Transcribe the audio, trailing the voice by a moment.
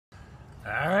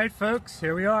Alright folks,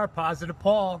 here we are, Positive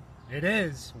Paul. It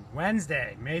is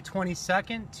Wednesday, May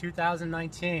 22nd,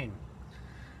 2019.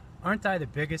 Aren't I the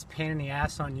biggest pain in the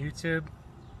ass on YouTube?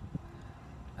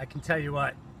 I can tell you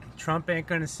what, Trump ain't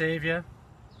gonna save you.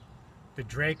 The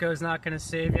Draco's not gonna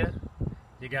save you.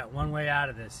 You got one way out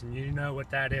of this, and you know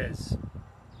what that is.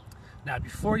 Now,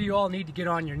 before you all need to get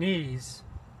on your knees,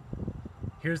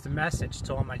 here's the message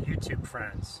to all my YouTube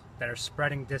friends that are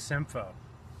spreading disinfo.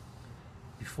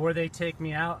 Before they take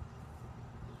me out,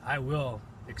 I will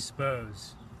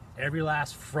expose every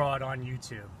last fraud on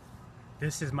YouTube.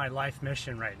 This is my life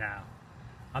mission right now.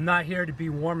 I'm not here to be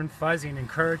warm and fuzzy and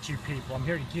encourage you people. I'm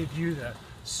here to give you the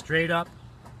straight up,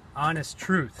 honest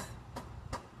truth.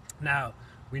 Now,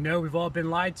 we know we've all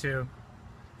been lied to.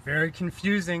 Very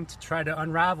confusing to try to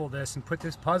unravel this and put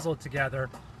this puzzle together.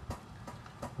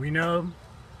 We know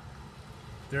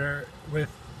there with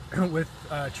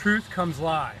truth comes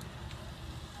lie.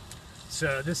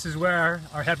 So this is where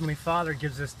our Heavenly Father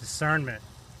gives us discernment.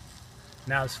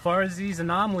 Now, as far as these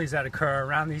anomalies that occur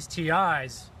around these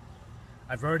TIs,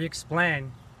 I've already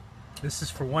explained, this is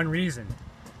for one reason.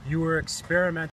 You were experimenting